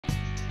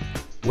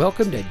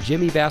Welcome to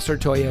Jimmy Vasser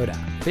Toyota,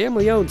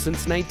 family owned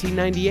since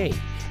 1998.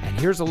 And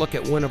here's a look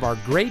at one of our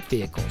great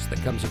vehicles that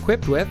comes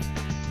equipped with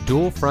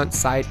dual front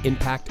side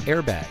impact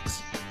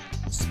airbags,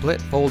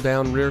 split fold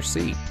down rear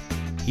seat,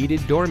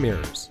 heated door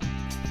mirrors,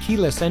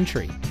 keyless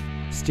entry,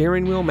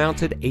 steering wheel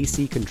mounted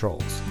AC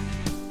controls,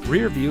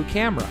 rear view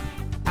camera,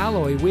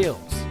 alloy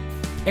wheels,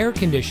 air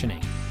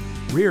conditioning,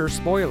 rear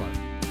spoiler,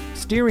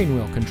 steering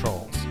wheel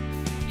controls,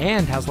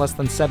 and has less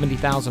than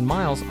 70,000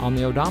 miles on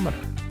the odometer.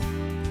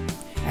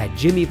 At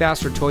Jimmy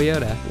Vasser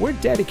Toyota, we're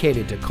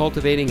dedicated to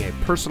cultivating a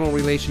personal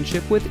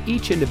relationship with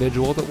each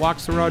individual that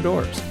walks through our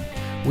doors.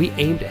 We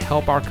aim to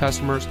help our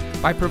customers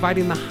by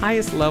providing the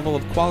highest level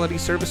of quality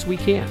service we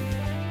can.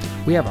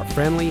 We have a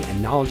friendly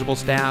and knowledgeable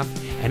staff,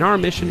 and our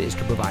mission is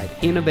to provide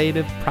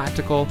innovative,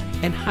 practical,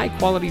 and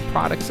high-quality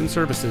products and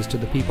services to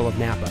the people of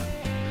Napa.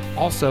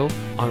 Also,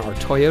 on our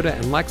Toyota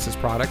and Lexus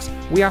products,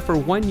 we offer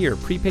 1-year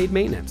prepaid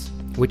maintenance,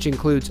 which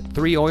includes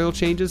 3 oil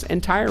changes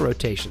and tire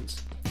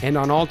rotations. And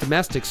on all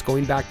domestics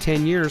going back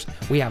 10 years,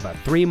 we have a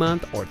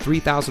 3-month or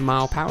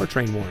 3,000-mile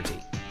powertrain warranty.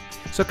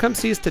 So come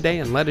see us today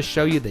and let us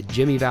show you the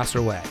Jimmy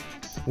Vasser way.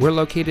 We're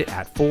located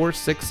at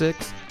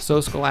 466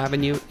 Soscol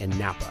Avenue in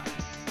Napa.